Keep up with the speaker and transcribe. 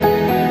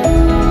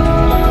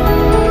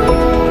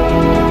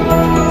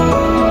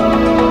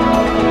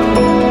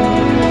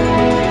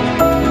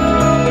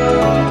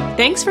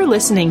Thanks for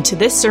listening to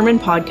this sermon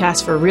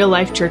podcast for Real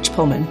Life Church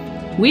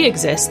Pullman. We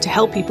exist to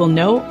help people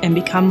know and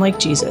become like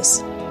Jesus.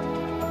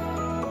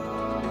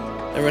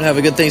 Everyone have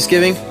a good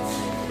Thanksgiving?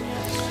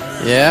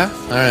 Yeah?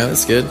 All right,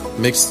 that's good.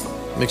 Mixed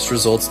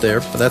results there,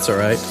 but that's all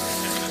right.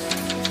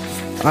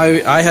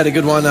 I had a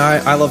good one.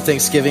 I love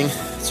Thanksgiving.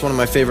 It's one of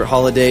my favorite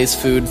holidays,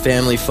 food,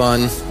 family,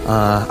 fun.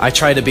 I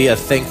try to be a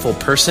thankful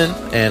person,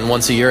 and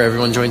once a year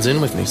everyone joins in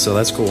with me, so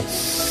that's cool.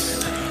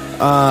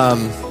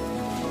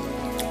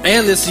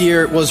 And this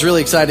year was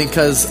really exciting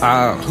because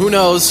who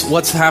knows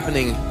what's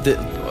happening that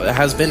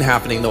has been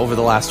happening over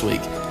the last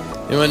week.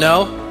 Anyone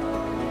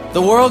know?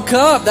 The World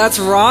Cup, that's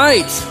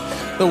right.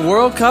 The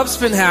World Cup's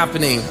been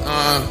happening.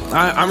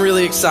 I'm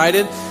really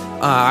excited.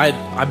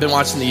 I've been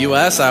watching the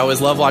U.S. I always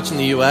love watching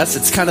the U.S.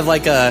 It's kind of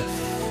like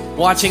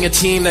watching a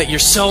team that you're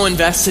so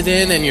invested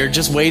in and you're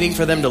just waiting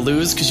for them to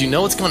lose because you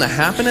know it's going to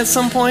happen at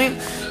some point.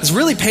 It's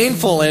really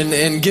painful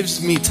and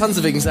gives me tons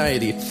of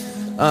anxiety.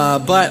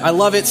 But I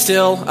love it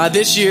still.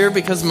 This year,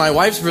 because my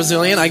wife's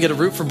Brazilian, I get to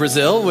root for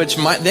Brazil, which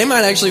they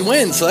might actually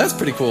win, so that's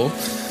pretty cool.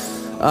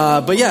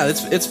 But yeah,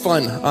 it's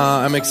fun.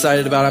 I'm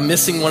excited about it. I'm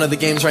missing one of the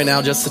games right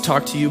now just to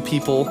talk to you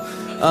people.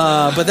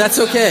 But that's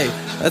okay.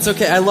 That's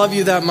okay. I love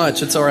you that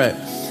much. It's all right.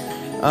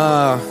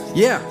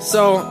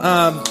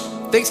 So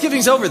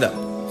Thanksgiving's over,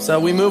 though. So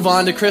we move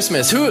on to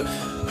Christmas.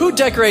 Who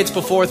decorates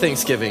before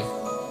Thanksgiving?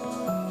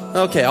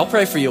 Okay, I'll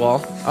pray for you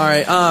all. All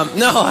right.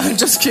 No, I'm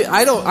just kidding.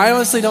 I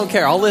honestly don't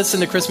care. I'll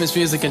listen to Christmas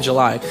music in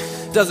July.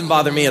 It doesn't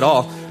bother me at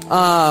all.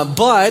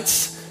 But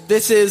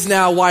this is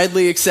now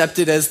widely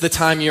accepted as the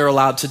time you're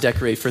allowed to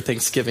decorate for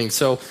Thanksgiving.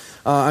 So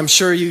I'm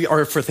sure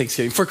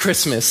for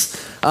Christmas.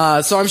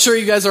 So I'm sure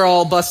you guys are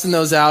all busting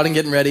those out and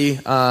getting ready,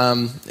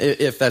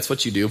 if that's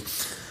what you do.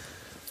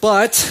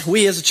 But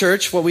we as a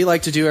church, what we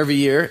like to do every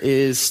year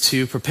is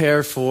to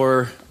prepare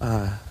for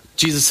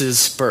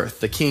Jesus'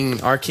 birth.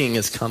 Our King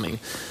is coming.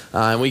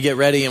 And we get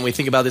ready and we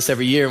think about this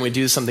every year and we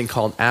do something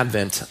called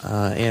Advent.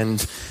 And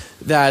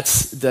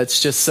that's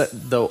just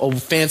a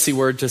fancy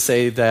word to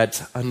say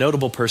that a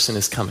notable person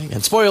is coming.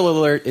 And spoiler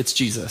alert, it's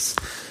Jesus.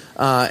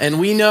 And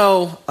we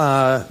know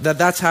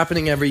that's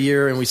happening every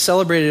year and we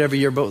celebrate it every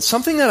year. But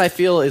something that I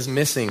feel is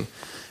missing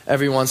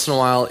every once in a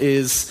while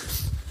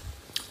is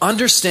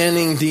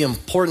understanding the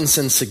importance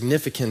and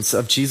significance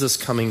of Jesus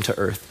coming to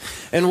earth.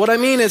 And what I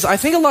mean is, I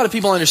think a lot of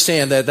people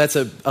understand that that's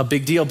a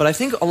big deal, but I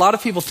think a lot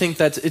of people think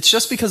that it's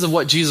just because of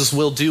what Jesus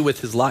will do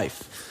with his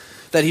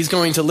life. That he's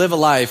going to live a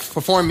life,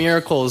 perform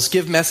miracles,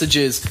 give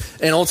messages,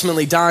 and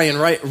ultimately die and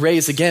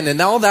raise again.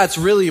 And all that's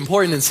really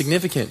important and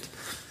significant.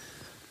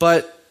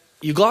 But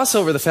you gloss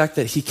over the fact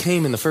that he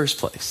came in the first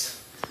place.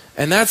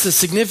 And that's a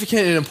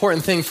significant and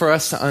important thing for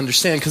us to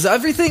understand because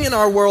everything in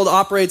our world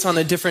operates on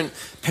a different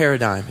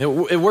paradigm.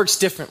 It works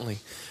differently.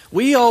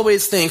 We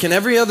always think, and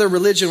every other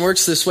religion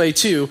works this way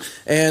too,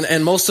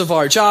 and most of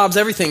our jobs,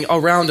 everything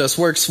around us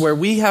works where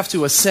we have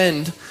to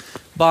ascend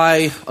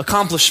by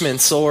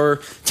accomplishments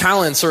or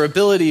talents or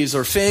abilities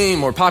or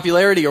fame or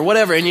popularity or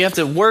whatever, and you have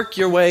to work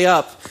your way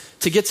up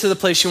to get to the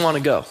place you want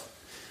to go.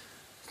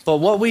 But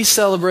what we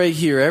celebrate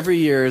here every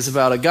year is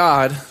about a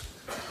God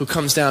who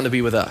comes down to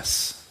be with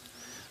us.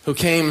 Who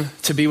came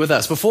to be with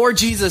us. Before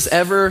Jesus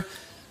ever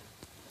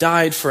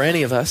died for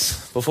any of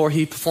us, before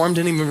he performed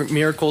any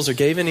miracles or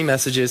gave any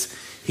messages,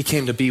 he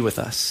came to be with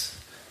us.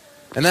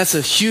 And that's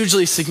a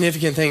hugely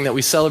significant thing that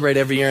we celebrate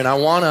every year, and I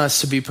want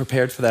us to be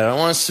prepared for that. I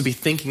want us to be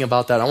thinking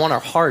about that. I want our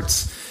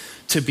hearts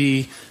to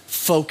be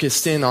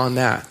focused in on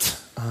that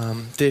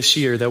this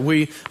year, that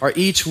we are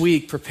each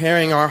week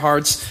preparing our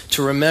hearts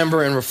to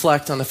remember and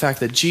reflect on the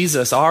fact that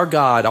Jesus, our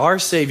God, our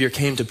Savior,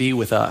 came to be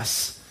with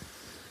us.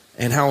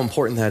 And how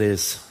important that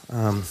is.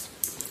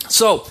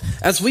 So,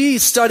 as we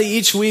study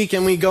each week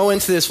and we go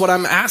into this, what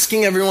I'm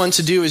asking everyone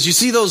to do is, you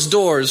see those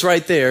doors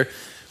right there.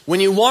 When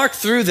you walk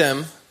through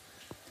them,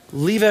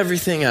 leave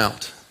everything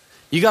out.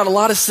 You got a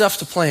lot of stuff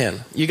to plan.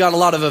 You got a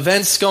lot of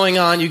events going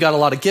on. You got a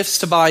lot of gifts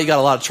to buy. You got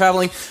a lot of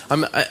traveling.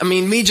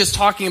 Me just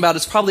talking about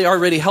it's probably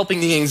already helping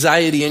the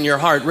anxiety in your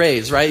heart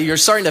raise, right? You're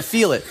starting to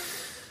feel it.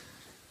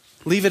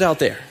 Leave it out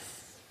there.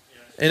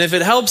 And if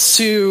it helps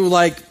to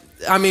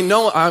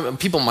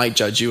people might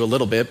judge you a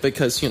little bit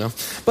because,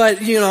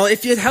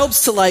 if it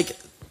helps to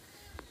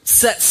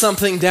set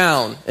something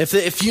down,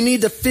 if you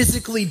need to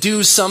physically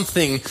do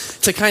something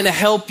to kind of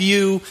help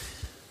you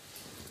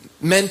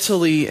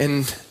mentally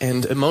and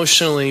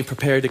emotionally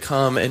prepare to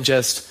come and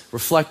just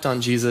reflect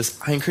on Jesus,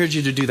 I encourage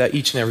you to do that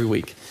each and every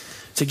week.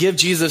 To give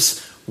Jesus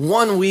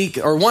 1 week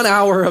or 1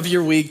 hour of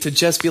your week to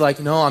just be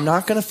like, no, I'm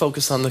not going to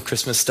focus on the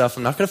Christmas stuff.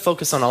 I'm not going to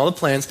focus on all the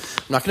plans.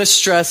 I'm not going to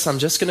stress. I'm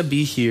just going to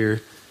be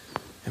here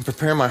and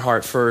prepare my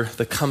heart for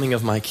the coming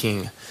of my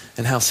King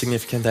and how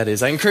significant that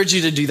is. I encourage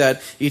you to do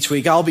that each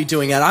week. I'll be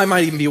doing that. I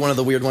might even be one of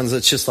the weird ones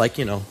that's just like,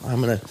 I'm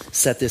going to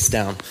set this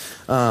down.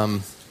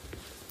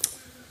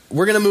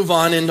 We're going to move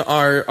on in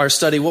our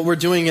study. What we're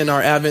doing in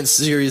our Advent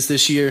series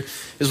this year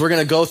is we're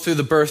going to go through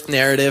the birth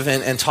narrative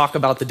and talk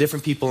about the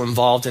different people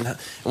involved and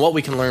what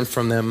we can learn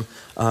from them.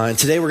 And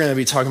today we're going to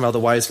be talking about the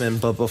wise men.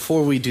 But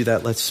before we do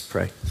that, let's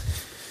pray.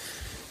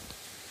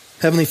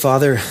 Heavenly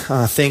Father,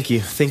 thank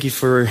you. Thank you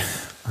for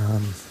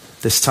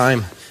this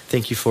time.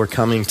 Thank you for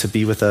coming to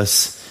be with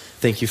us.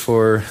 Thank you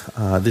for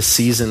this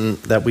season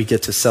that we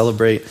get to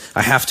celebrate.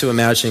 I have to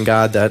imagine,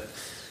 God, that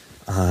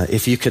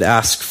if you could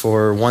ask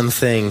for one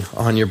thing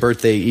on your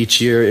birthday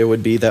each year, it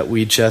would be that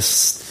we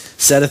just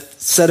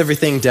set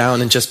everything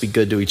down and just be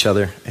good to each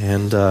other.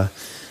 And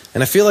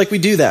I feel like we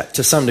do that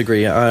to some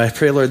degree. I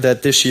pray, Lord,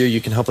 that this year you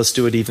can help us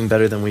do it even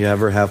better than we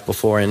ever have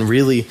before and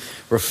really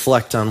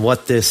reflect on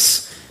what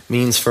this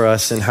means for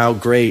us and how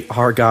great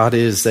our God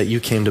is that you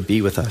came to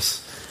be with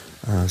us.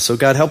 So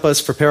God, help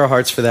us prepare our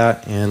hearts for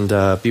that and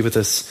be with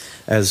us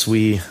as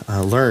we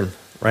learn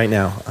right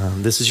now.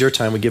 This is your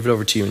time. We give it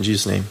over to you in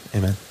Jesus' name.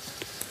 Amen.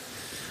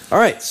 All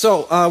right,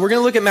 so we're going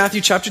to look at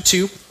Matthew chapter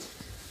 2,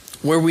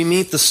 where we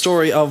meet the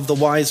story of the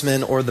wise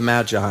men or the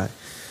Magi.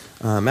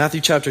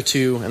 Matthew chapter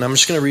 2, and I'm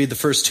just going to read the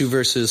first two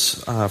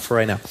verses for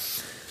right now.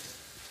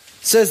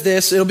 It says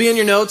this. It'll be in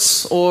your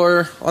notes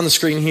or on the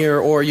screen here,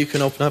 or you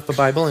can open up a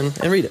Bible and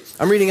read it.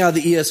 I'm reading out of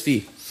the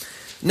ESV.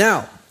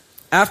 Now,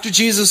 after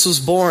Jesus was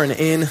born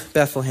in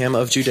Bethlehem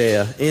of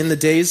Judea, in the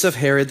days of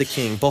Herod the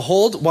king,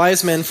 behold,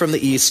 wise men from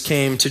the east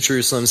came to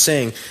Jerusalem,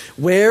 saying,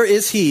 "Where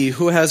is he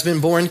who has been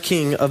born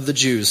king of the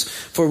Jews?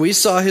 For we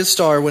saw his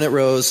star when it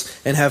rose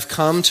and have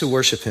come to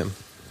worship him."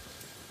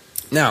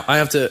 Now, I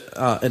have to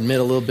admit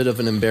a little bit of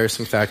an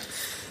embarrassing fact.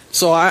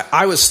 So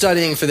I was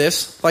studying for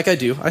this, like I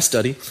do. I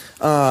study.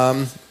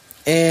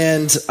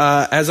 And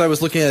as I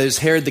was looking at it, it was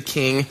Herod the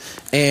king,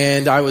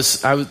 and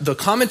the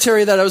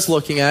commentary that I was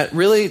looking at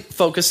really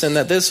focused in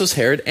that this was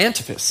Herod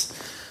Antipas,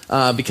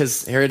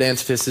 because Herod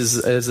Antipas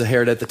is a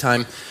Herod at the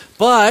time.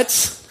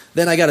 But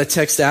then I got a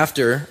text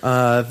after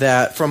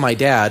that from my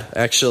dad,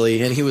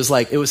 actually, and he was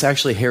like, it was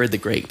actually Herod the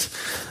Great.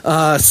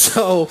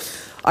 So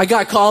I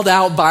got called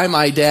out by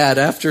my dad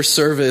after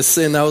service,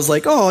 and I was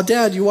like, "Oh,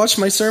 Dad, you watched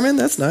my sermon?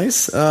 That's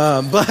nice."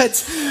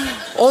 But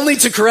only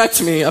to correct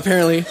me,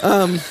 apparently.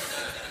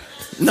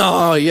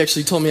 No, he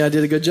actually told me I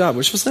did a good job,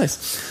 which was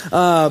nice.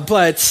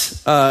 But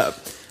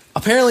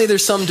apparently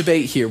there's some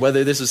debate here,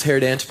 whether this was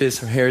Herod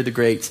Antipas or Herod the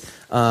Great.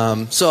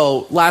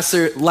 So last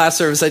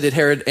service I did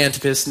Herod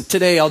Antipas.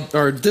 Today,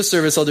 this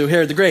service, I'll do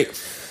Herod the Great.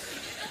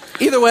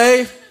 Either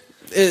way,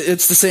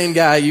 it's the same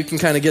guy. You can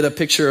kind of get a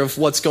picture of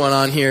what's going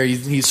on here.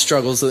 He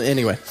struggles.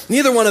 Anyway,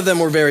 neither one of them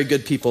were very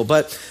good people,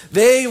 but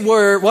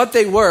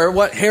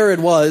what Herod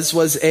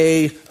was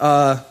a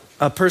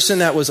person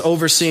that was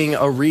overseeing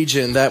a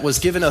region, that was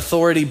given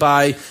authority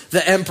by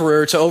the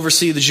emperor to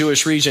oversee the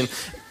Jewish region.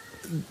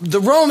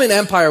 The Roman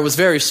Empire was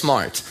very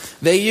smart.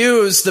 They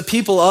used the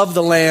people of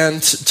the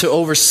land to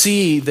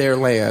oversee their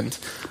land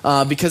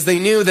because they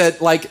knew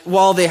that,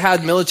 while they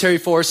had military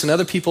force and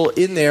other people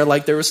in there,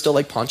 there was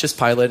still Pontius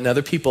Pilate and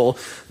other people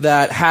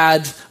that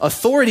had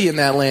authority in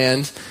that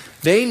land.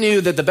 They knew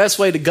that the best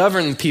way to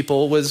govern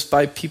people was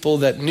by people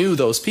that knew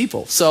those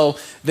people. So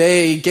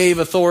they gave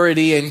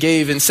authority and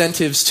gave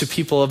incentives to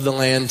people of the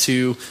land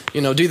to,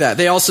 do that.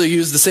 They also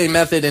used the same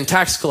method in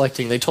tax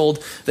collecting.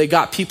 They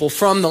got people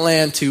from the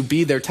land to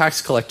be their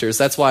tax collectors.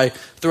 That's why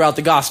throughout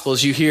the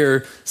Gospels you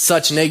hear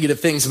such negative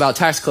things about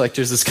tax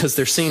collectors, is because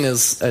they're seen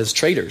as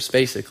traitors,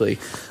 basically.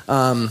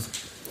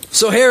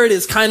 So Herod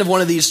is kind of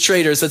one of these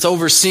traitors that's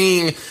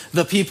overseeing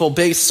the people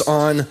based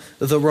on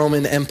the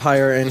Roman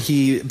Empire, and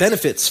he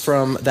benefits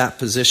from that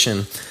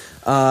position.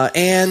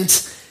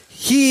 And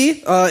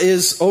he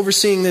is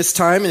overseeing this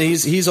time, and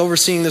he's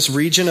overseeing this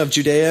region of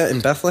Judea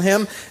and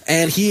Bethlehem,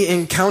 and he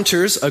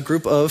encounters a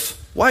group of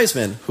wise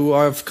men who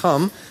have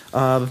come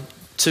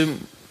to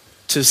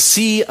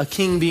see a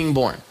king being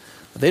born.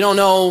 We don't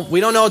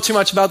know too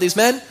much about these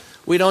men.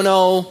 We don't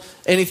know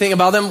anything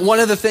about them. One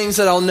of the things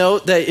that I'll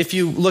note, that if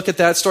you look at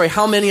that story,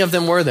 how many of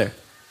them were there?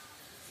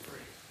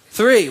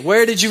 3.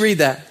 Where did you read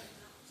that?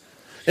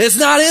 It's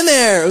not in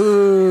there.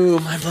 Ooh,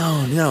 mind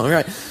blown. No,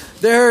 right.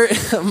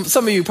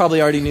 Some of you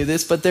probably already knew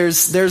this, but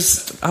there's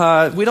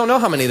we don't know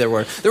how many there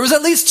were. There was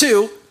at least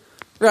 2,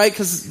 right?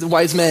 Because the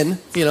wise men,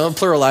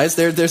 pluralized.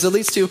 There's at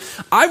least 2.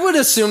 I would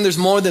assume there's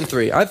more than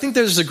 3. I think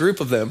there's a group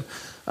of them.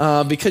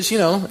 Because,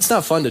 it's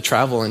not fun to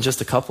travel in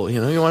just a couple.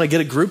 You want to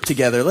get a group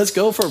together. Let's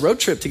go for a road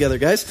trip together,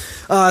 guys.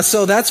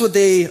 So that's what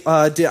they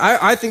did.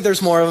 I think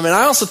there's more of them. And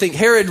I also think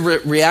Herod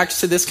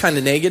reacts to this kind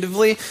of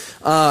negatively.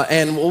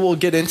 And we'll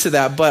get into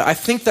that. But I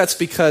think that's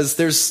because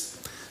this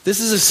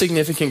is a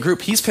significant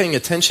group. He's paying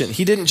attention.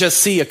 He didn't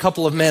just see a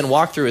couple of men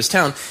walk through his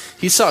town.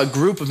 He saw a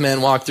group of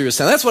men walk through his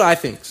town. That's what I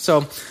think.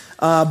 So,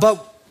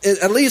 but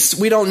at least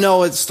we don't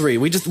know it's 3.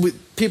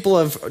 People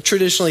have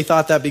traditionally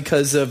thought that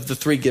because of the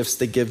 3 gifts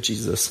they give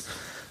Jesus.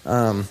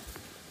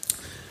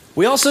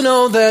 We also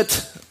know that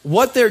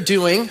what they're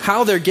doing,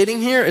 how they're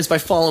getting here, is by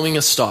following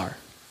a star.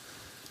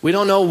 We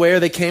don't know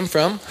where they came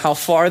from, how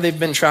far they've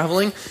been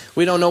traveling.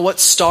 We don't know what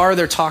star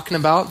they're talking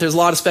about. There's a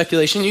lot of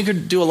speculation. You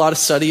could do a lot of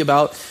study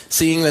about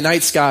seeing the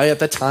night sky at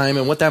that time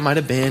and what that might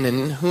have been,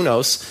 and who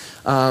knows.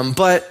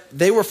 But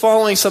they were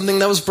following something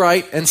that was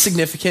bright and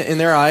significant in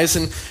their eyes,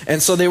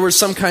 and so they were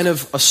some kind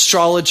of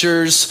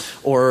astrologers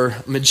or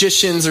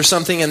magicians or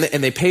something, and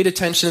they paid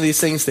attention to these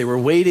things. They were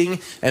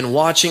waiting and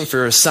watching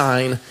for a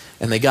sign,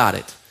 and they got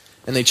it.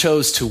 And they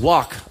chose to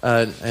walk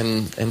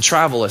and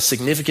travel a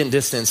significant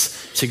distance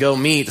to go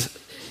meet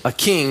a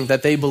king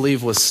that they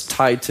believe was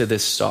tied to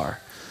this star.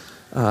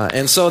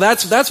 And so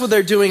that's what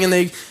they're doing. And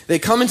they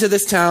come into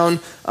this town,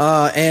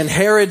 and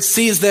Herod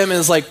sees them and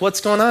is like, "What's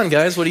going on,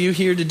 guys? What are you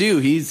here to do?"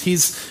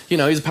 He's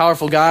a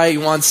powerful guy. He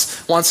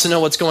wants to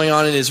know what's going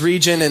on in his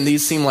region. And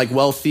these seem like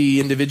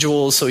wealthy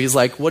individuals. So he's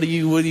like, "What are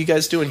you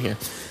guys doing here?"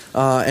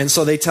 And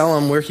so they tell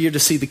him, "We're here to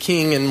see the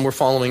king, and we're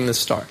following this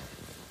star."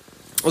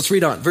 Let's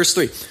read on. Verse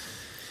 3.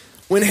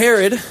 When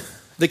Herod,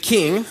 the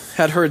king,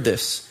 had heard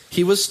this,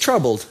 he was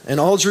troubled, and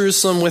all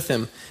Jerusalem with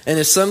him. And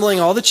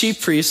assembling all the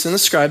chief priests and the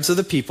scribes of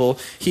the people,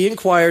 he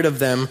inquired of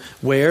them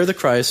where the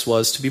Christ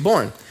was to be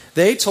born.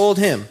 They told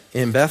him,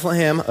 "In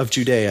Bethlehem of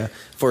Judea,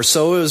 for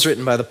so it was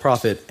written by the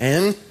prophet,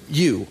 and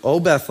you, O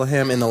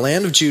Bethlehem, in the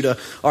land of Judah,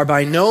 are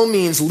by no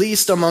means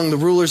least among the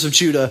rulers of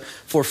Judah,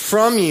 for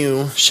from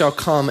you shall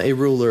come a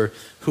ruler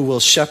who will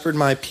shepherd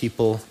my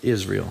people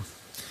Israel."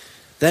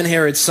 Then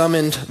Herod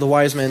summoned the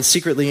wise men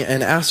secretly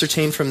and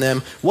ascertained from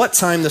them what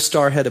time the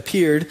star had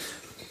appeared.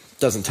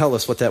 Doesn't tell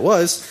us what that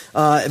was.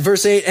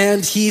 Verse 8,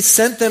 and he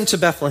sent them to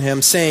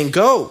Bethlehem, saying,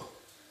 "Go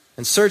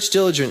and search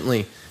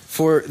diligently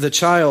for the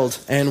child,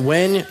 and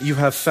when you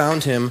have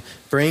found him,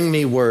 bring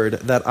me word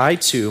that I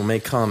too may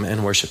come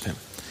and worship him."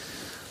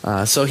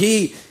 So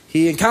he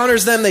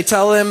encounters them. They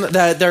tell him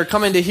that they're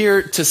coming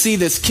to see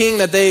this king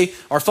that they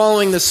are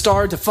following the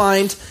star to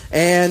find,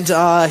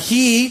 and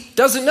he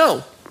doesn't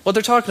know what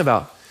they're talking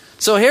about.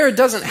 So Herod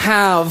doesn't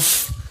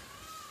have,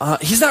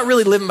 he's not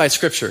really living by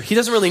Scripture. He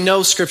doesn't really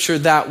know Scripture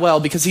that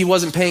well because he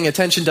wasn't paying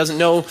attention, doesn't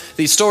know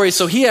these stories.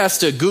 So he has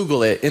to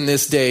Google it in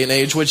this day and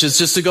age, which is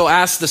just to go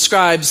ask the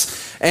scribes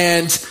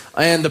and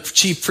the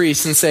chief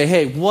priests and say,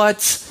 "Hey,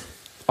 what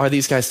are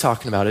these guys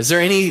talking about? Is there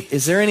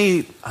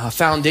any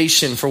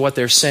foundation for what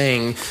they're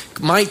saying?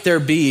 Might there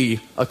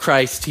be a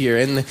Christ here?"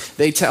 And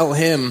they tell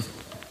him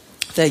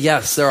that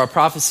yes, there are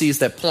prophecies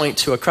that point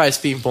to a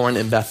Christ being born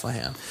in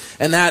Bethlehem.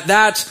 And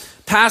that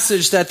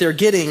passage that they're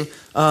getting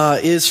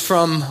is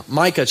from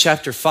Micah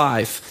chapter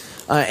 5.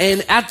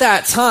 And at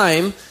that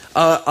time,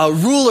 a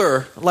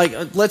ruler, like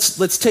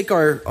let's take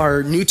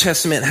our New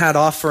Testament hat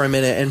off for a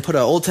minute and put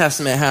an Old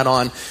Testament hat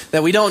on,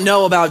 that we don't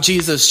know about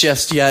Jesus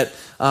just yet.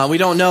 We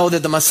don't know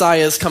that the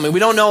Messiah is coming.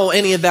 We don't know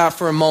any of that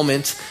for a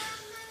moment.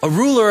 A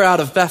ruler out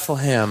of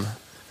Bethlehem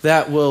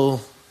that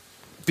will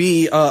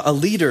be a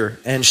leader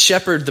and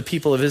shepherd the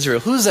people of Israel.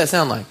 Who does that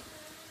sound like?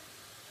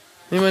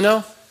 Anyone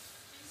know?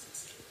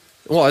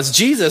 Well, it's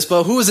Jesus,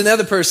 but who is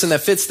another person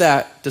that fits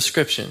that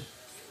description?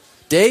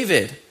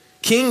 David.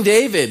 King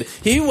David.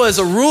 He was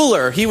a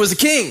ruler. He was a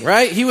king,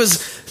 right? He was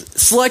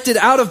selected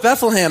out of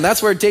Bethlehem.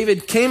 That's where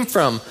David came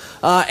from.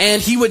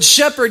 And he would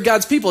shepherd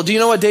God's people. Do you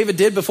know what David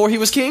did before he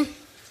was king?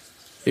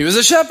 He was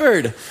a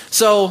shepherd.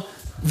 So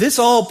this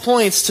all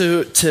points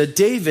to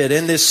David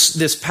and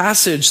this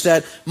passage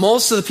that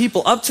most of the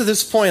people up to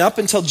this point, up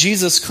until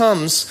Jesus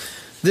comes,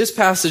 this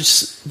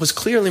passage was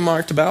clearly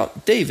marked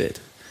about David.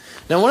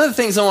 Now, one of the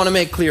things I want to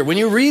make clear, when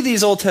you read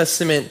these Old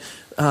Testament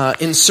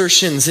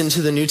insertions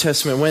into the New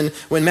Testament,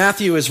 when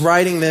Matthew is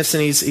writing this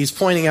and he's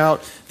pointing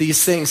out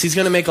these things, he's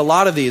going to make a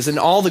lot of these, and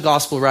all the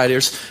gospel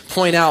writers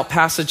point out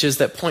passages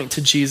that point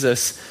to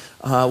Jesus.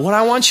 What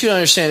I want you to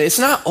understand, it's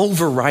not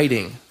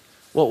overwriting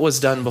what was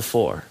done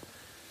before.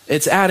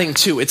 It's adding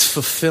to, it's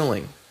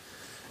fulfilling.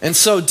 And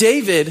so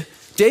David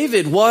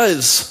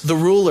was the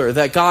ruler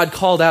that God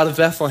called out of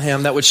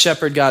Bethlehem that would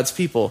shepherd God's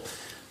people.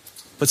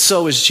 But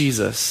so is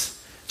Jesus.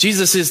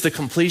 Jesus is the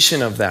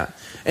completion of that.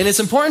 And it's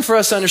important for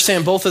us to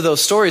understand both of those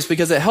stories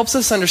because it helps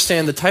us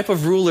understand the type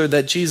of ruler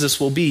that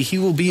Jesus will be. He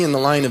will be in the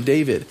line of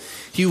David.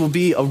 He will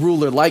be a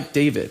ruler like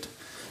David.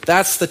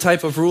 That's the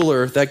type of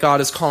ruler that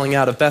God is calling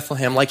out of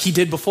Bethlehem, like he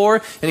did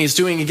before, and he's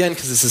doing again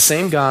because it's the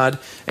same God,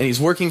 and he's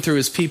working through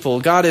his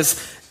people. God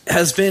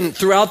has been,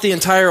 throughout the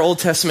entire Old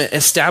Testament,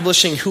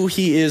 establishing who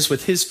he is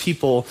with his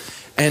people,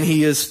 and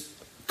he is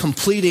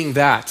completing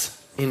that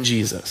in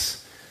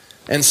Jesus.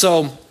 And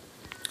so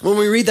when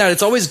we read that,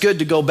 it's always good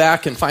to go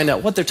back and find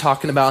out what they're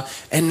talking about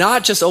and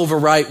not just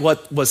overwrite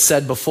what was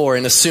said before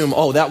and assume,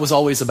 oh, that was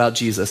always about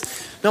Jesus.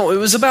 No, it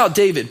was about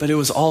David, but it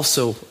was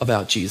also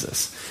about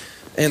Jesus.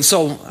 And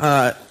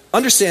so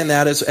understand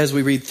that as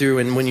we read through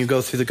and when you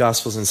go through the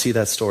Gospels and see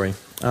that story.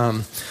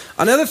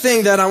 Another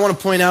thing that I want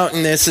to point out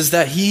in this is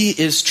that he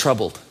is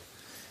troubled.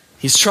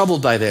 He's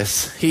troubled by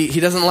this.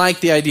 He doesn't like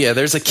the idea.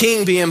 There's a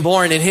king being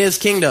born in his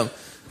kingdom.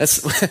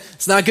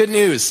 It's not good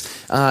news.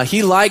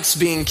 He likes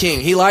being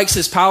king. He likes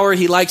his power.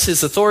 He likes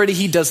his authority.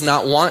 He does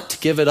not want to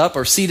give it up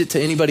or cede it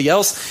to anybody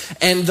else.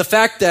 And the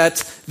fact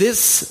that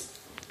this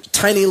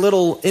tiny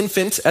little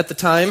infant at the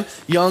time,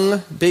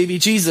 young baby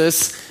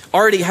Jesus,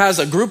 already has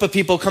a group of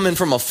people coming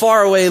from a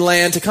faraway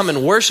land to come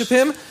and worship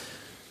him.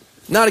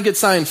 Not a good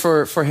sign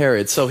for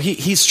Herod. So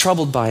he's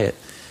troubled by it.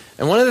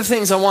 And one of the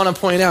things I want to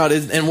point out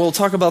is, and we'll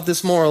talk about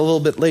this more a little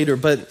bit later,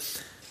 but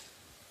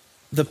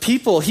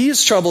he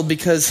is troubled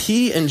because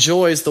he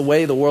enjoys the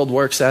way the world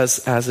works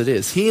as it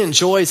is. He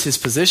enjoys his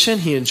position.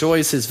 He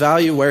enjoys his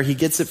value, where he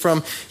gets it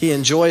from. He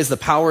enjoys the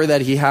power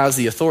that he has,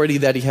 the authority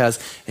that he has,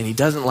 and he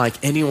doesn't like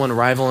anyone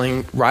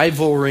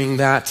rivaling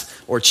that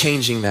or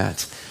changing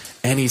that.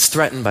 And he's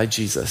threatened by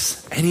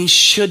Jesus. And he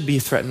should be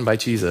threatened by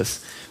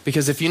Jesus.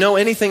 Because if you know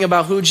anything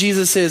about who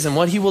Jesus is and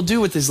what he will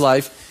do with his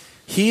life,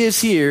 he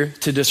is here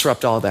to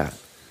disrupt all that.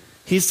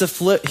 He's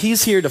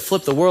here to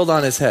flip the world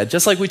on his head.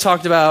 Just like we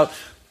talked about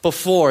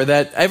before,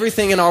 that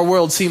everything in our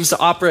world seems to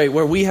operate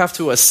where we have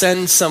to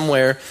ascend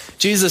somewhere.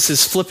 Jesus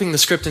is flipping the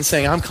script and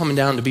saying, I'm coming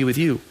down to be with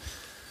you.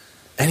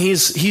 And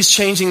he's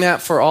changing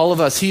that for all of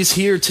us. He's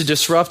here to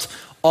disrupt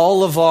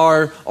all of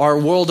our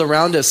world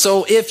around us.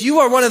 So if you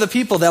are one of the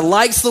people that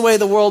likes the way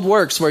the world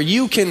works, where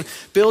you can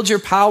build your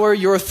power,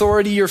 your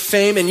authority, your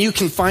fame, and you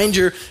can find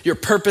your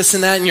purpose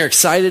in that, and you're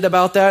excited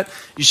about that,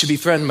 you should be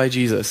threatened by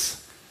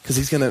Jesus, because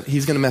he's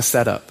gonna mess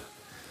that up.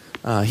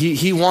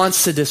 He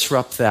wants to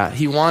disrupt that.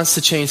 He wants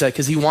to change that,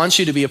 because he wants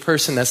you to be a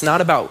person that's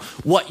not about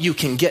what you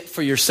can get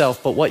for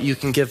yourself, but what you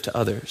can give to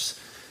others.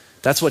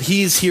 That's what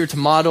he's here to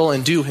model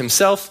and do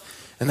himself,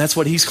 and that's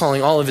what he's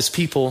calling all of his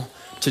people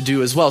to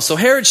do as well. So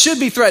Herod should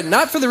be threatened,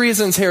 not for the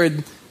reasons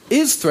Herod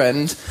is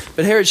threatened,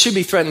 but Herod should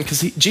be threatened because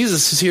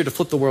Jesus is here to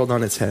flip the world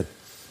on its head.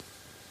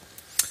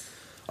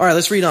 All right,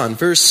 let's read on.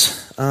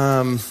 Verse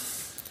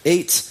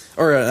 8.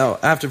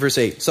 After verse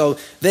 8. So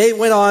they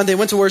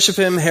went to worship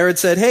him. Herod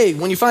said, hey,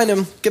 when you find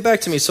him, get back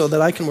to me so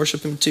that I can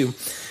worship him too.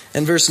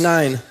 And verse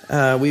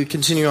 9, we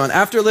continue on.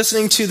 After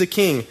listening to the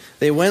king,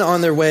 they went on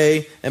their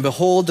way, and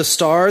behold, the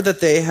star that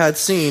they had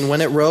seen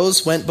when it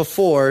rose went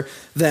before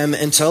them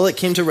until it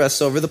came to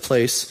rest over the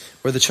place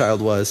where the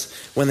child was.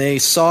 When they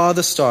saw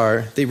the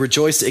star, they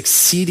rejoiced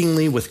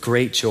exceedingly with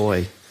great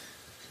joy.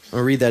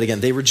 I'll read that again.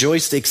 They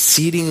rejoiced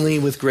exceedingly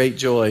with great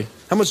joy.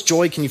 How much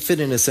joy can you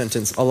fit in a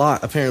sentence? A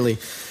lot, apparently.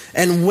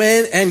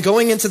 And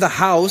going into the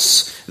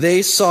house,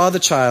 they saw the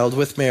child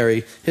with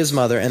Mary, his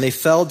mother, and they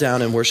fell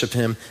down and worshipped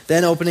him.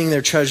 Then opening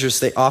their treasures,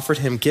 they offered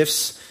him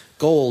gifts,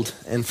 gold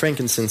and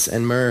frankincense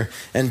and myrrh.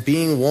 And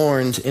being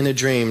warned in a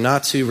dream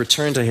not to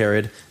return to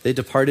Herod, they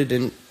departed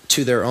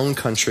into their own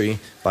country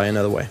by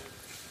another way.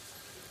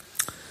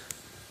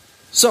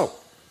 So,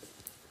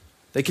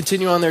 they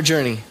continue on their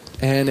journey.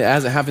 And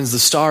as it happens, the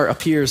star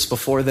appears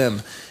before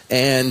them.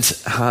 And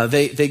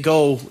they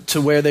go to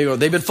where they go.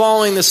 They've been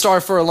following the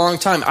star for a long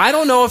time. I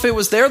don't know if it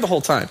was there the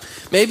whole time.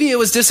 Maybe it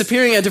was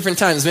disappearing at different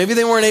times. Maybe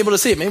they weren't able to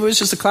see it. Maybe it was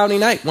just a cloudy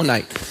night one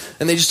night.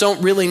 And they just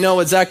don't really know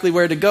exactly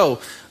where to go.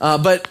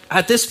 But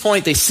at this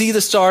point, they see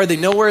the star. They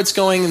know where it's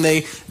going. And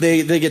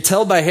they get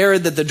told by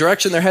Herod that the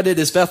direction they're headed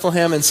is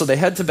Bethlehem. And so they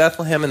head to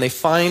Bethlehem and they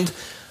find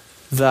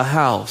the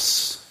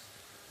house.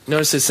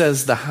 Notice it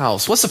says the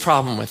house. What's the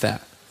problem with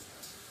that?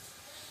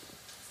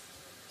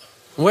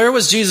 Where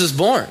was Jesus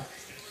born?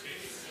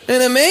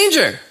 In a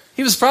manger.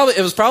 It was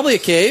probably a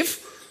cave,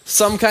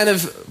 some kind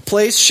of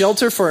place,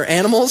 shelter for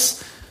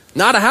animals,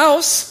 not a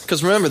house,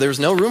 because remember, there was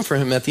no room for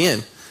him at the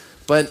inn.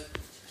 But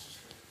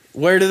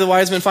where did the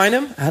wise men find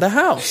him? At a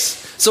house.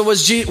 So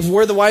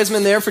were the wise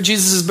men there for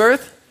Jesus'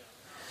 birth?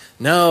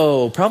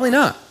 No, probably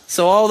not.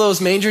 So all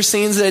those manger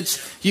scenes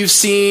that you've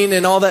seen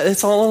and all that,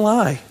 it's all a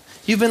lie.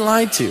 You've been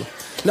lied to.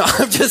 No,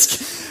 I'm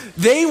just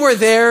they were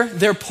there,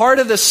 they're part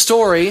of the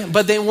story,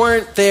 but they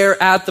weren't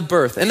there at the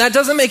birth. And that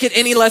doesn't make it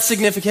any less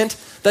significant.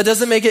 That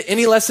doesn't make it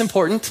any less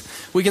important.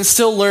 We can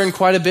still learn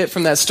quite a bit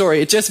from that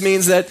story. It just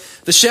means that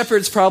the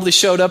shepherds probably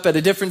showed up at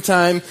a different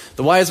time,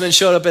 the wise men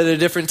showed up at a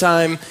different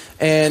time,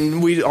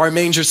 and our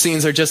manger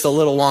scenes are just a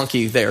little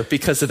wonky there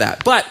because of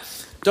that. But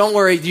don't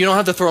worry, you don't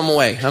have to throw them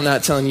away. I'm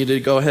not telling you to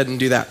go ahead and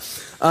do that.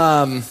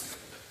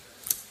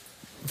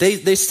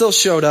 They still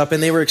showed up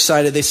and they were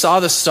excited. They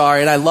saw the star,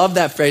 and I love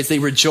that phrase. They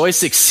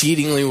rejoiced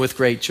exceedingly with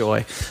great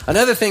joy.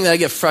 Another thing that I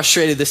get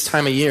frustrated this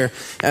time of year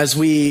as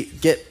we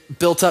get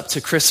built up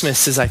to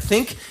Christmas is I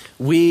think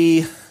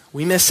we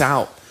miss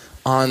out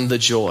on the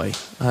joy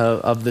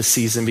of the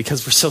season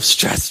because we're so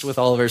stressed with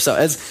all of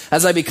ourselves.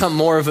 As I become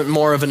more of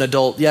an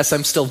adult, yes,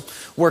 I'm still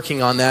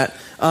working on that.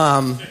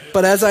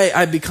 But as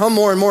I become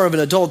more and more of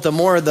an adult, the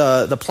more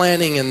the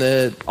planning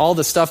and all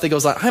the stuff that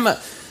goes on.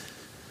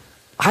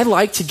 I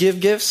like to give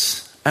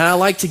gifts, and I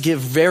like to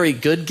give very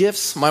good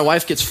gifts. My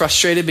wife gets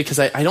frustrated because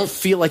I don't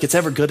feel like it's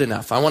ever good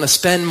enough. I want to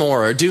spend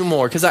more or do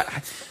more. Because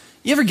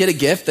you ever get a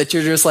gift that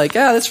you're just like,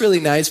 that's really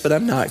nice, but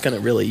I'm not going to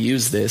really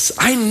use this.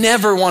 I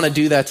never want to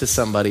do that to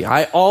somebody.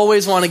 I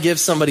always want to give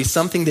somebody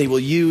something they will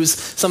use,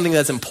 something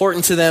that's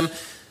important to them.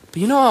 But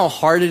you know how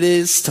hard it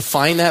is to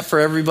find that for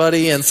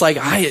everybody? And it's like,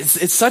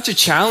 it's such a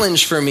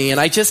challenge for me,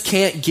 and I just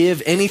can't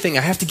give anything.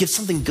 I have to give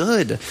something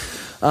good.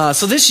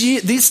 So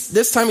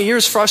this time of year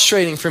is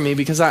frustrating for me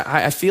because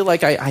I feel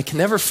like I can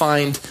never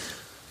find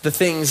the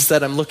things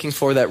that I'm looking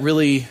for that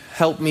really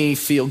help me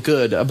feel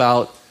good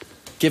about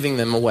giving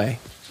them away.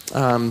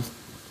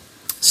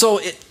 So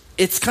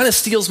it kind of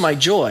steals my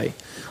joy.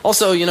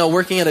 Also,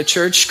 working at a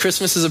church,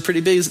 Christmas is a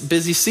pretty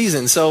busy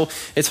season, so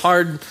it's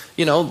hard,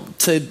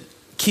 to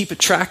keep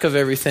track of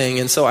everything.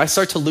 And so I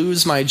start to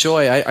lose my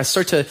joy. I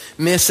start to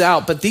miss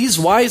out. But these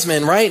wise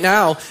men right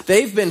now,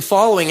 they've been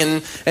following,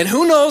 and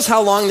who knows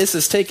how long this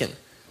has taken.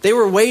 They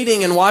were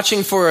waiting and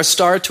watching for a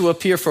star to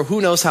appear for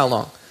who knows how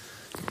long.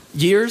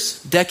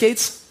 Years,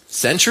 decades,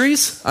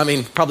 centuries? I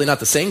mean, probably not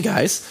the same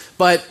guys,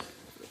 but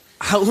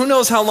who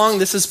knows how long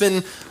this has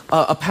been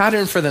a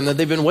pattern for them that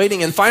they've been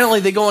waiting. And finally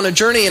they go on a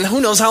journey, and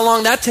who knows how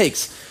long that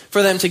takes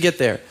for them to get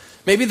there.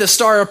 Maybe the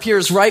star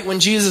appears right when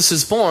Jesus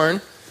is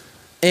born,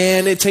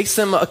 and it takes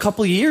them a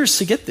couple years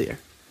to get there.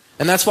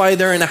 And that's why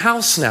they're in a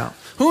house now.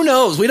 Who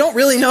knows? We don't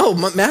really know.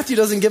 Matthew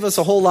doesn't give us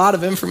a whole lot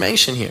of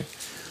information here.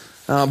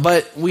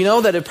 But we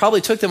know that it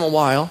probably took them a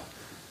while.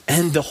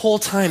 And the whole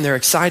time they're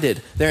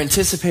excited. They're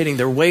anticipating.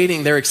 They're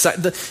waiting. They're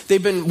excited.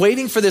 They've been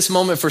waiting for this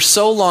moment for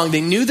so long. They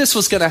knew this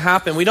was going to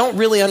happen. We don't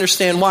really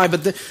understand why,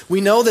 but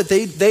we know that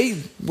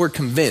they were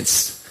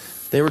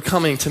convinced. They were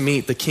coming to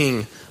meet the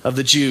King of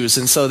the Jews.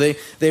 And so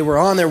they were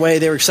on their way.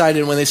 They were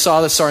excited. When they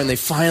saw the star and they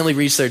finally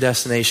reached their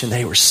destination,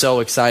 they were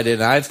so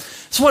excited. And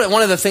it's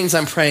one of the things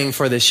I'm praying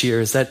for this year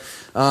is that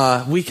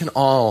we can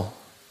all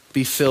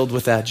be filled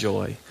with that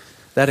joy,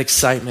 that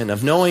excitement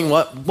of knowing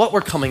what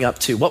we're coming up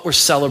to, what we're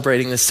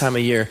celebrating this time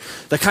of year.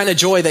 The kind of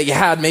joy that you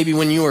had maybe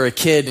when you were a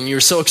kid and you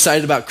were so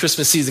excited about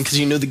Christmas season because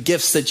you knew the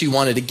gifts that you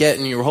wanted to get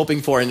and you were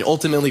hoping for, and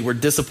ultimately were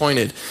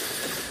disappointed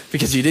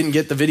because you didn't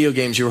get the video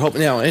games you were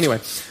hoping. Now, anyway,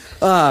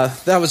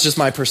 that was just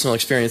my personal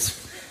experience.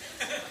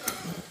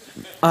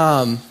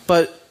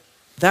 But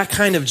that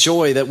kind of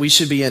joy that we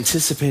should be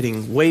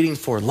anticipating, waiting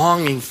for,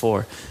 longing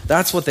for,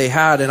 that's what they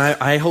had. And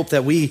I hope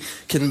that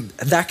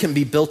that can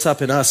be built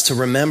up in us to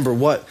remember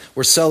what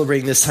we're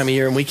celebrating this time of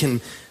year, and we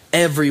can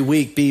every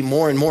week be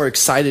more and more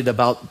excited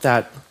about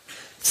that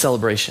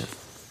celebration.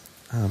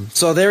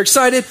 So they're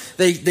excited.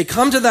 They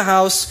come to the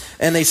house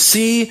and they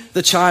see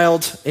the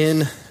child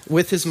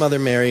with his mother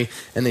Mary,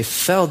 and they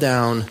fell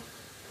down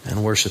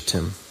and worshiped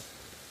him.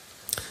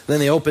 Then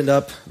they opened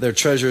up their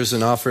treasures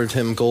and offered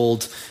him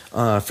gold,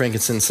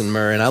 frankincense, and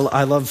myrrh. And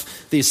I love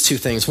these two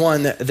things.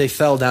 One, they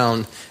fell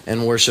down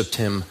and worshiped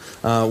him.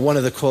 One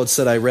of the quotes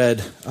that I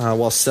read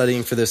while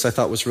studying for this I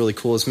thought was really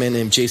cool. This man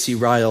named J.C.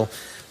 Ryle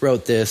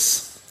wrote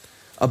this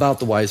about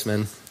the wise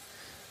men.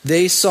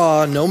 They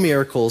saw no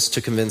miracles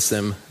to convince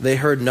them. They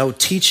heard no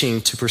teaching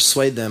to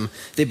persuade them.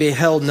 They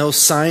beheld no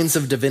signs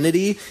of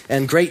divinity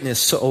and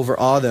greatness to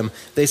overawe them.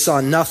 They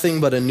saw nothing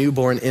but a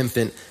newborn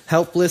infant,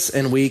 helpless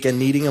and weak and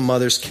needing a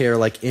mother's care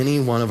like any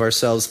one of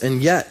ourselves.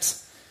 And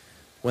yet,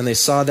 when they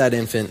saw that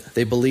infant,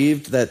 they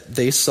believed that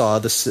they saw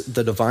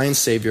the divine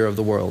Savior of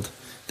the world.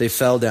 They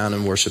fell down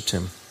and worshiped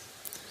him.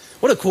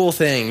 What a cool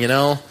thing,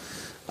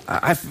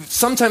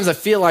 Sometimes I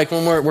feel like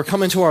when we're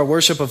coming to our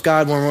worship of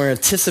God, when we're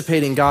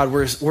anticipating God,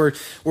 we're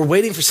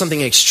waiting for something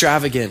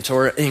extravagant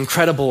or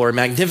incredible or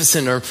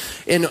magnificent,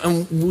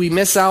 and we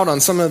miss out on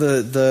some of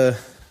the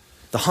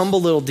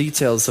humble little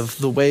details of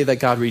the way that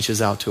God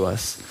reaches out to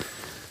us.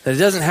 That it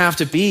doesn't have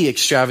to be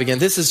extravagant.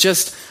 This is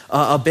just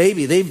a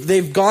baby.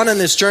 They've gone on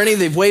this journey.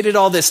 They've waited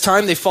all this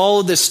time. They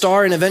followed this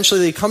star, and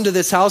eventually they come to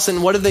this house,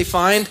 and what do they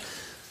find?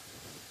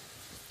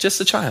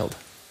 Just a child.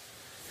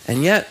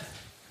 And yet,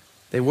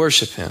 they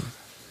worship him.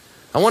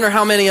 I wonder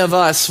how many of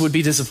us would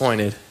be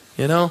disappointed,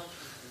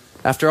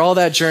 After all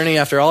that journey,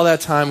 after all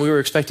that time, we were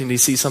expecting to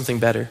see something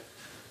better,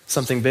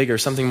 something bigger,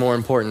 something more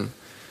important.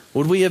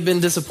 Would we have been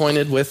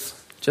disappointed with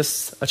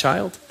just a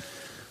child?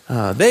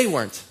 They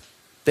weren't.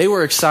 They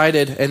were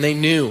excited, and they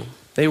knew.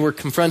 They were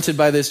confronted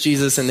by this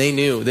Jesus, and they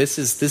knew this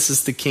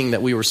is the king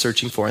that we were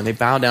searching for. And they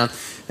bow down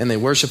and they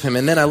worship him.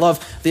 And then I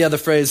love the other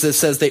phrase that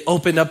says they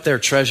opened up their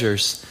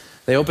treasures.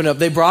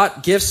 They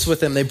brought gifts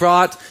with them. They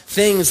brought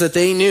things that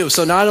they knew.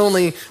 So not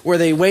only were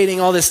they waiting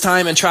all this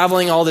time and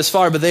traveling all this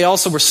far, but they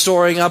also were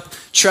storing up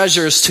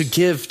treasures to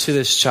give to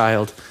this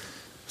child.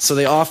 So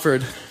they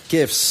offered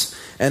gifts.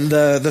 And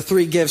the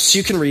three gifts,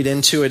 you can read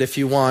into it if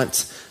you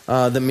want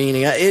the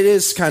meaning. It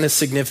is kind of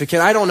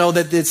significant. I don't know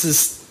that this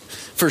is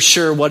for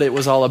sure what it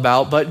was all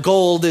about, but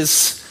gold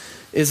is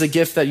a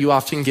gift that you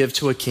often give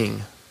to a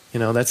king.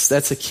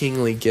 That's a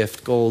kingly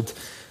gift, gold.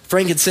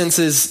 Frankincense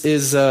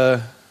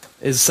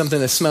is something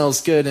that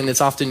smells good, and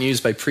it's often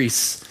used by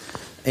priests.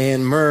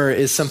 And myrrh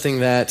is something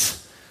that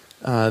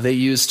they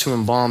use to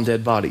embalm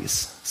dead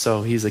bodies.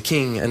 So he's a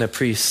king and a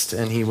priest,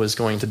 and he was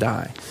going to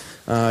die.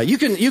 You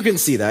can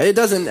see that. It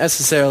doesn't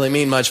necessarily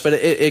mean much, but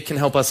it can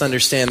help us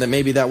understand that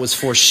maybe that was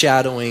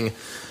foreshadowing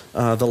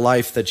the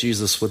life that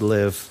Jesus would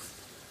live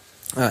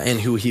and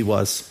who he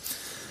was.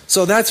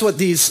 So that's what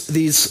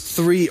these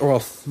three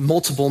or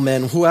multiple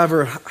men,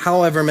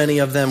 however many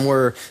of them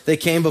were, they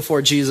came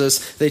before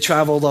Jesus, they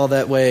traveled all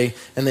that way,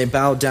 and they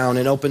bowed down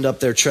and opened up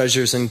their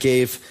treasures and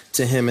gave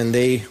to him, and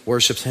they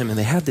worshiped him, and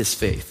they had this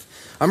faith.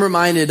 I'm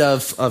reminded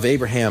of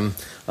Abraham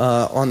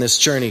on this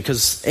journey,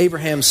 because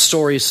Abraham's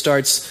story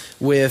starts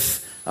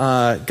with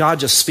God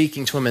just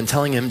speaking to him and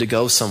telling him to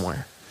go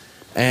somewhere.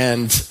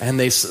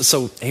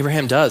 So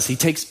Abraham does. He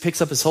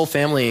picks up his whole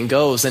family and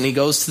goes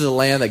to the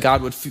land that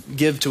God would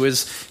give to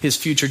his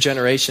future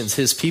generations,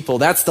 his people.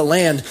 That's the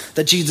land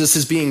that Jesus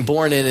is being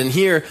born in. And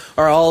here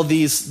are all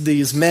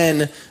these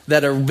men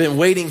that have been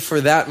waiting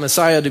for that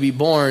Messiah to be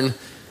born.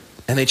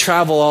 And they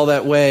travel all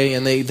that way,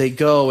 and they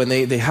go, and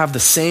they have the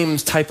same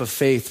type of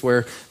faith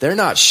where they're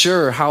not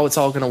sure how it's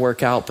all going to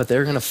work out, but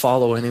they're going to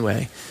follow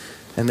anyway.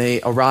 And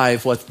they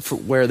arrive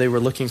where they were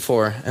looking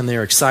for, and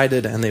they're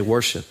excited, and they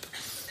worship.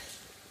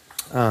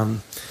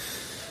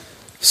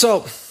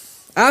 So,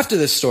 after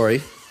this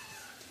story,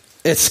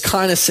 it's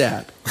kind of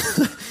sad.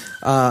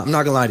 I'm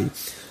not going to lie to you.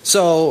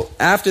 So,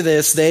 after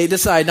this, they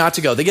decide not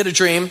to go. They get a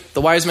dream. The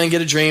wise men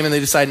get a dream, and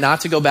they decide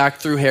not to go back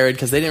through Herod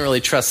because they didn't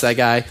really trust that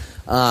guy.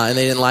 And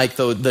they didn't like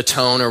the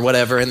tone or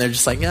whatever, and they're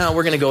just like, no,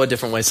 we're going to go a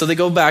different way. So they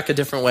go back a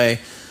different way.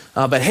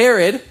 But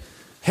Herod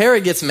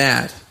gets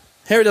mad.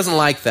 Herod doesn't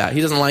like that. He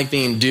doesn't like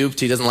being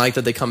duped. He doesn't like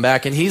that they come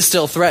back. And he's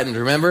still threatened,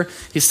 remember?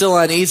 He's still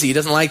uneasy. He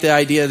doesn't like the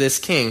idea of this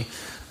king.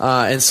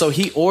 And so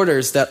he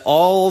orders that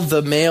all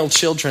the male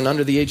children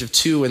under the age of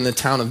 2 in the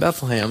town of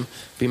Bethlehem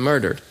be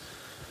murdered.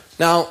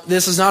 Now,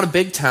 this is not a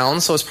big town,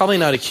 so it's probably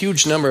not a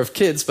huge number of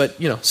kids, but,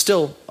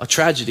 still a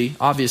tragedy,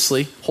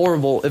 obviously.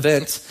 Horrible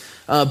event.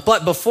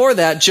 But before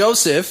that,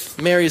 Joseph,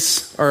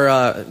 Mary's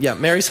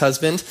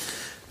husband,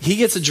 he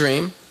gets a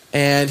dream,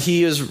 and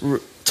he is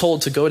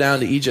told to go down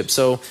to Egypt.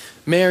 So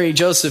Mary,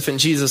 Joseph, and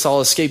Jesus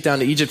all escape down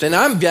to Egypt. And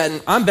I'm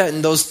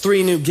betting those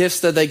 3 new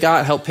gifts that they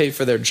got help pay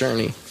for their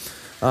journey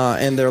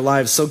and their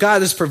lives. So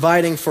God is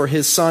providing for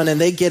his son,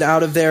 and they get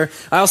out of there.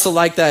 I also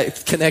like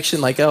that connection,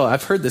 like, oh,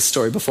 I've heard this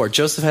story before.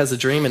 Joseph has a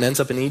dream and ends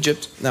up in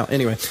Egypt. No,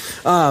 anyway.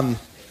 But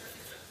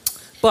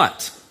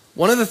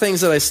one of the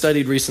things that I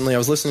studied recently, I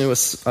was listening to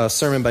a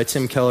sermon by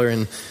Tim Keller,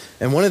 and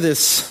one of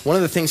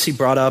the things he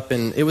brought up,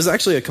 and it was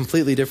actually a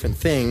completely different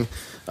thing,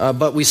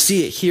 but we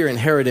see it here in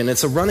Herod, and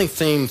it's a running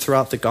theme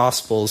throughout the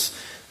Gospels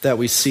that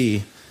we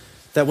see,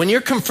 that when you're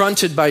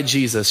confronted by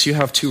Jesus, you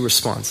have 2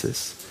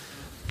 responses.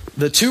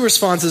 The 2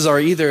 responses are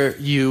either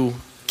you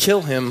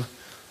kill him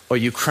or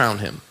you crown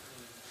him.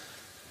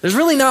 There's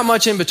really not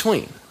much in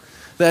between.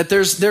 That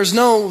there's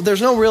no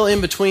real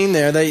in between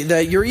there.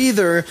 That you're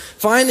either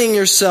finding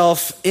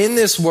yourself in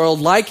this world,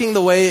 liking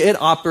the way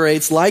it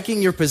operates,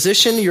 liking your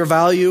position, your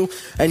value,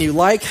 and you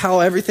like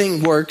how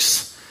everything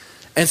works.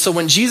 And so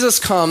when Jesus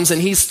comes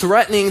and he's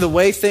threatening the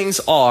way things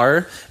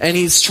are, and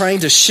he's trying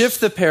to shift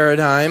the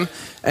paradigm,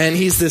 and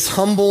he's this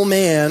humble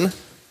man,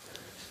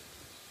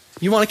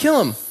 you want to kill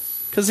him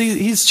because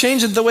he's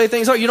changing the way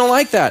things are. You don't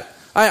like that.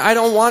 I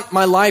don't want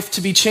my life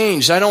to be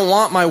changed. I don't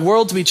want my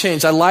world to be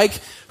changed. I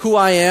like who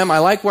I am. I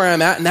like where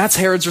I'm at. And that's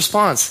Herod's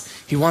response.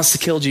 He wants to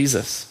kill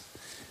Jesus.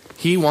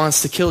 He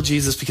wants to kill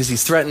Jesus because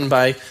he's threatened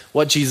by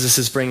what Jesus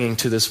is bringing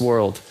to this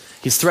world.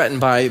 He's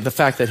threatened by the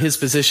fact that his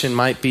position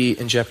might be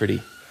in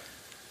jeopardy.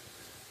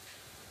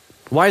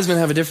 Wise men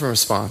have a different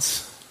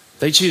response.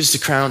 They choose to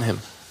crown him.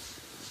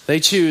 They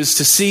choose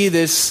to see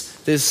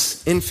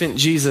this infant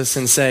Jesus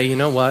and say, you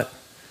know what?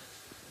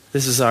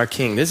 This is our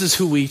king. This is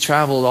who we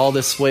traveled all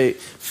this way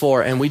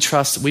for, and we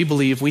trust, we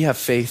believe, we have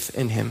faith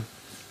in him.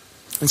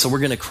 And so we're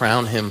going to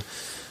crown him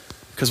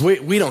because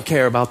we don't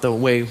care about the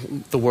way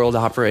the world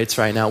operates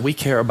right now. We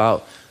care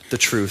about the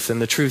truth,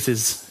 and the truth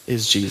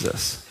is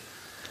Jesus.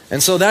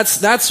 And so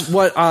that's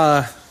what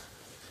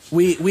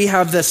we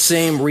have the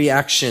same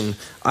reaction,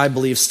 I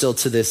believe, still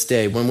to this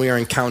day when we are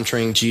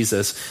encountering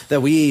Jesus,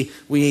 that we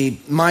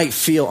might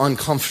feel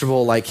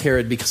uncomfortable like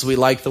Herod because we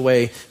like the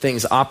way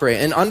things operate.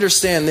 And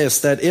understand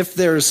this, that if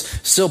there's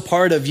still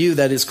part of you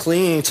that is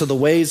clinging to the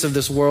ways of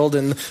this world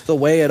and the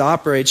way it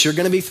operates, you're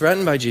going to be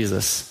threatened by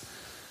Jesus.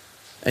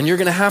 And you're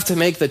going to have to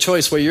make the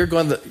choice where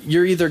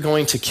you're either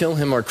going to kill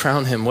him or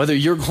crown him, whether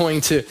you're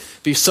going to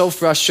be so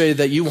frustrated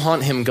that you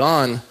want him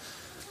gone,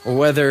 or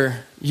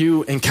whether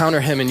you encounter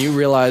him and you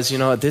realize, you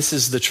know what, this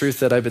is the truth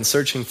that I've been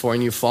searching for,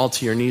 and you fall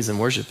to your knees and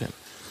worship him.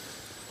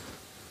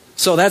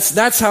 So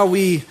that's how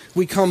we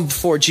come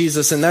before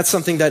Jesus, and that's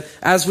something that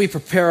as we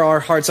prepare our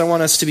hearts, I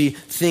want us to be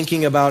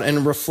thinking about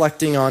and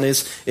reflecting on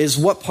is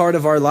what part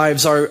of our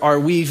lives are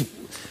we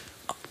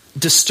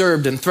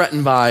disturbed and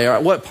threatened by? Or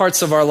what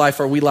parts of our life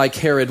are we like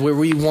Herod, where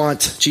we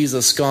want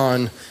Jesus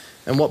gone?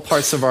 And what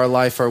parts of our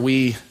life are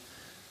we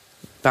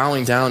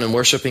bowing down and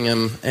worshiping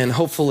him? And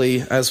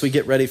hopefully, as we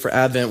get ready for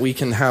Advent, we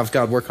can have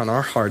God work on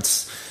our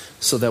hearts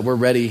so that we're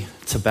ready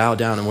to bow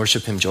down and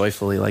worship him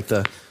joyfully like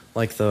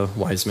the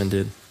wise men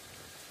did.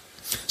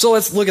 So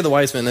let's look at the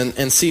wise men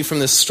and see from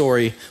this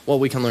story what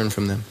we can learn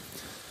from them.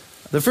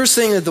 The first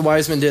thing that the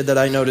wise men did that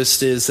I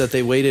noticed is that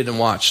they waited and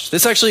watched.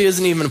 This actually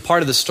isn't even a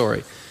part of the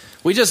story.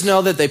 We just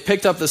know that they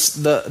picked up the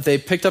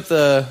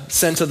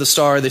scent of the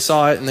star, they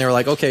saw it, and they were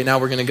like, okay, now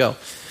we're going to go.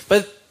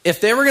 But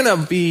if they were going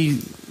to be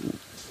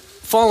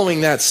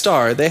following that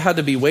star, they had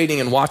to be waiting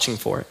and watching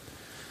for it.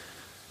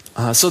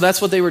 So that's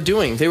what they were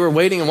doing. They were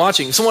waiting and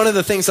watching. So one of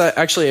the things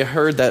I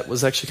heard that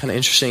was actually kind of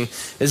interesting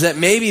is that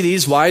maybe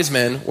these wise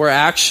men were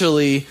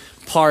actually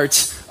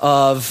part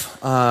of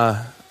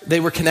they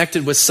were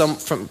connected with some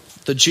from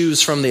the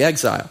Jews from the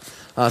exile.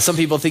 Some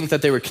people think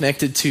that they were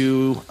connected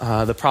to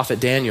the prophet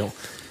Daniel,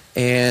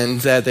 and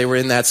that they were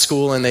in that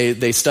school and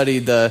they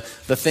studied the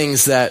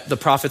things that the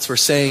prophets were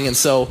saying. And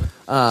so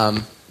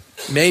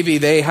maybe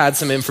they had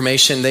some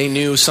information. They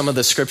knew some of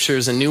the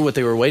scriptures and knew what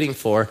they were waiting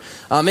for.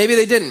 Maybe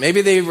they didn't.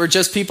 Maybe they were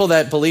just people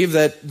that believed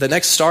that the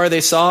next star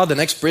they saw, the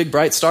next big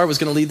bright star, was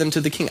going to lead them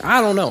to the king.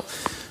 I don't know.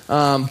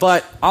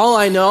 But all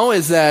I know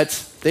is that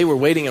they were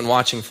waiting and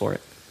watching for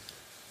it.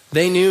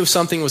 They knew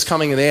something was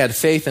coming and they had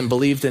faith and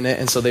believed in it,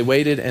 and so they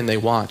waited and they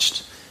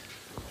watched.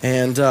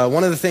 And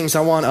one of the things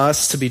I want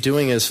us to be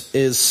doing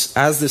is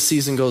as this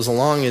season goes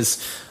along,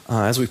 is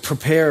as we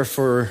prepare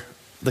for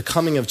the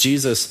coming of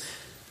Jesus,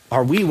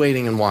 are we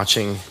waiting and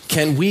watching?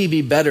 Can we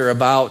be better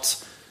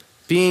about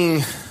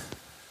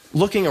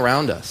looking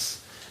around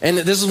us? And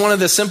this is one of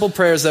the simple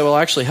prayers that will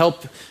actually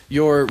help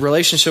your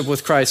relationship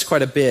with Christ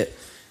quite a bit,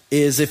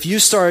 is if you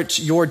start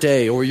your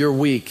day or your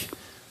week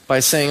by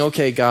saying,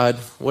 okay, God,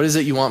 what is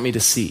it you want me to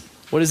see?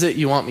 What is it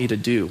you want me to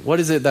do? What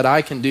is it that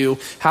I can do?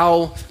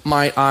 How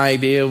might I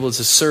be able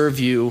to serve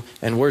you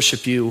and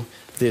worship you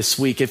this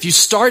week? If you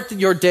start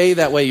your day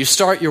that way, you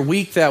start your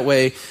week that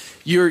way,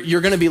 you're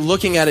going to be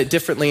looking at it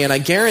differently, and I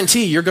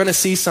guarantee you're going to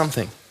see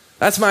something.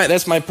 That's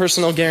my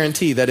personal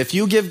guarantee, that if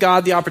you give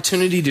God the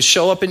opportunity to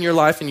show up in your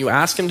life and you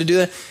ask him to do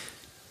that,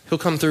 he'll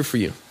come through for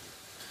you.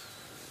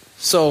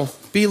 So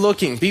be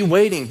looking, be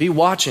waiting, be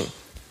watching,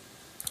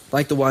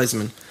 like the wise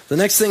men. The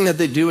next thing that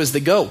they do is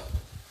they go.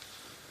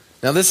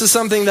 Now, this is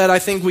something that I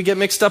think we get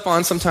mixed up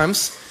on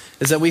sometimes,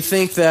 is that we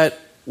think that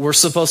we're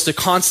supposed to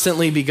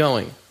constantly be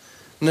going.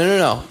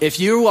 No. If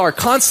you are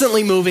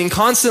constantly moving,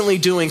 constantly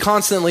doing,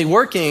 constantly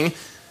working,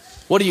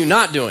 what are you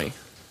not doing?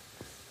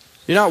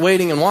 You're not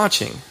waiting and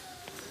watching.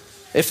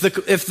 If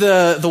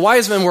the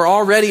wise men were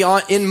already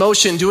in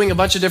motion doing a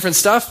bunch of different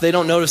stuff, they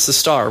don't notice the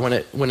star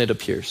when it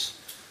appears.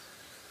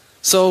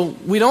 So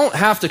we don't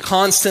have to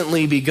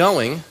constantly be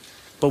going,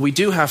 but we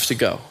do have to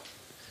go.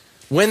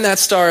 When that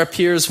star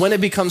appears, when it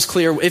becomes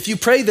clear, if you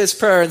pray this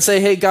prayer and say,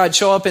 hey, God,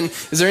 show up, and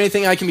is there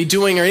anything I can be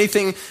doing or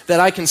anything that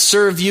I can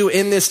serve you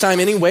in this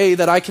time, any way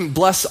that I can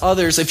bless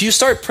others, if you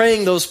start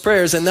praying those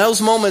prayers and those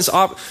moments,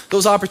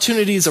 those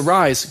opportunities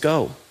arise,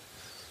 go.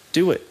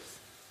 Do it.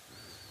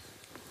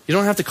 You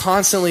don't have to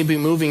constantly be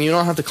moving. You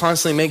don't have to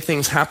constantly make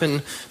things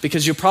happen,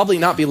 because you'll probably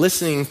not be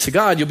listening to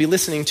God. You'll be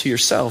listening to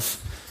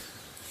yourself.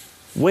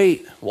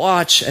 Wait,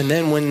 watch, and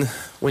then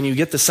when you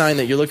get the sign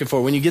that you're looking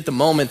for, when you get the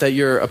moment that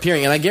you're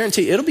appearing, and I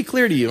guarantee it'll be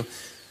clear to you,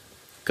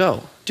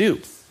 go,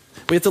 do.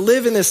 We have to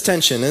live in this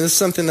tension, and this is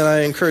something that I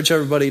encourage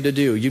everybody to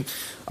do.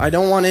 I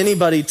don't want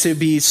anybody to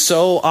be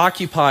so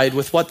occupied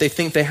with what they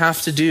think they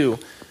have to do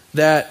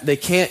that they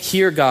can't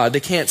hear God, they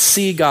can't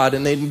see God,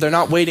 and they're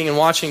not waiting and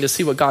watching to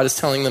see what God is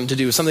telling them to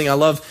do. Something I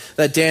love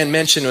that Dan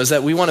mentioned was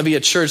that we want to be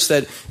a church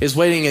that is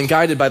waiting and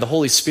guided by the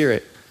Holy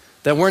Spirit.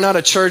 That we're not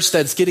a church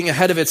that's getting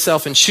ahead of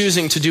itself and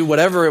choosing to do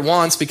whatever it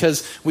wants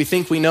because we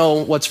think we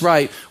know what's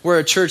right. We're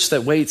a church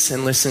that waits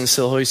and listens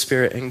to the Holy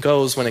Spirit and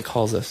goes when it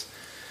calls us.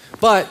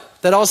 But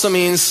that also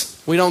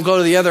means we don't go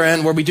to the other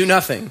end where we do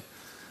nothing,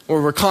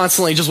 where we're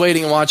constantly just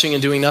waiting and watching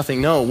and doing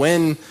nothing. No,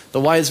 when the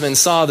wise men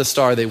saw the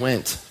star, they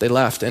went, they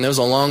left. And it was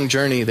a long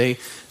journey.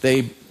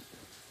 They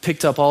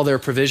picked up all their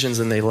provisions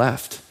and they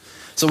left.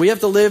 So we have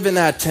to live in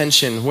that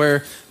tension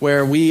where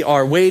we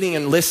are waiting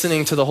and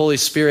listening to the Holy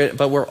Spirit,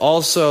 but we're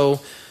also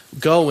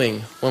going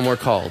when we're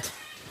called.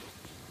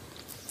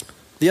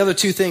 The other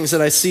two things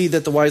that I see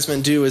that the wise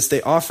men do is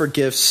they offer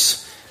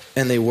gifts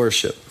and they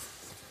worship.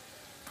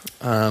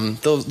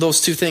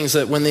 Those two things,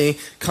 that when they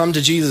come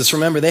to Jesus,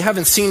 remember, they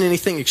haven't seen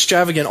anything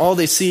extravagant. All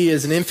they see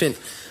is an infant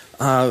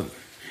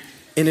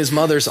in his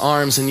mother's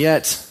arms, and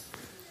yet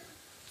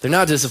they're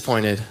not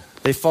disappointed.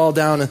 They fall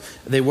down,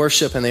 they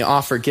worship, and they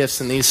offer gifts.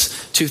 And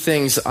these two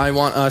things I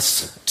want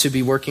us to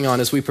be working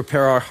on as we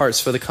prepare our hearts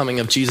for the coming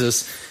of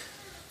Jesus.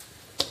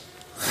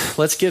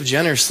 Let's give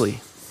generously,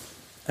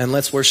 and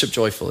let's worship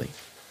joyfully.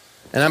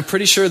 And I'm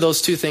pretty sure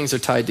those two things are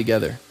tied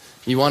together.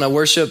 You want to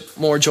worship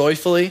more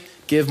joyfully,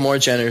 give more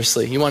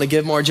generously. You want to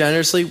give more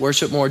generously,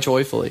 worship more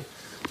joyfully.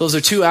 Those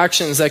are two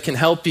actions that can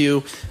help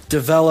you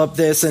develop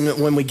this.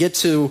 And when we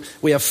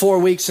have 4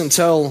 weeks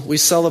until we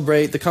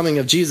celebrate the coming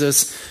of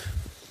Jesus,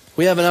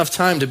 we have enough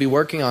time to be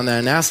working on that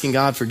and asking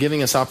God for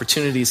giving us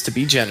opportunities to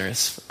be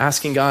generous,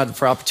 asking God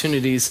for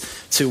opportunities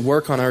to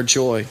work on our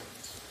joy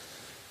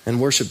and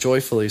worship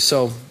joyfully.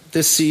 So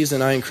this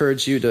season, I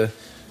encourage you to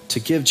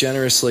give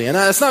generously. And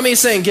it's not me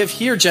saying give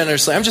here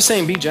generously. I'm just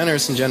saying be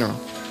generous in general.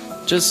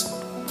 Just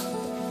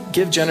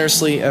give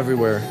generously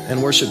everywhere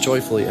and worship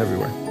joyfully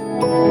everywhere.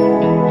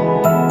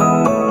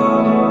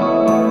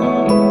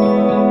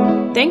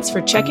 Thanks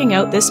for checking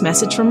out this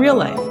message from Real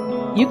Life.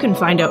 You can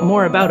find out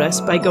more about us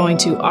by going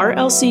to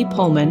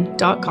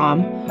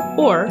rlcpullman.com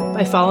or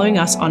by following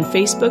us on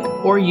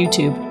Facebook or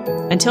YouTube.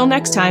 Until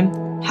next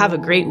time, have a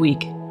great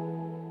week.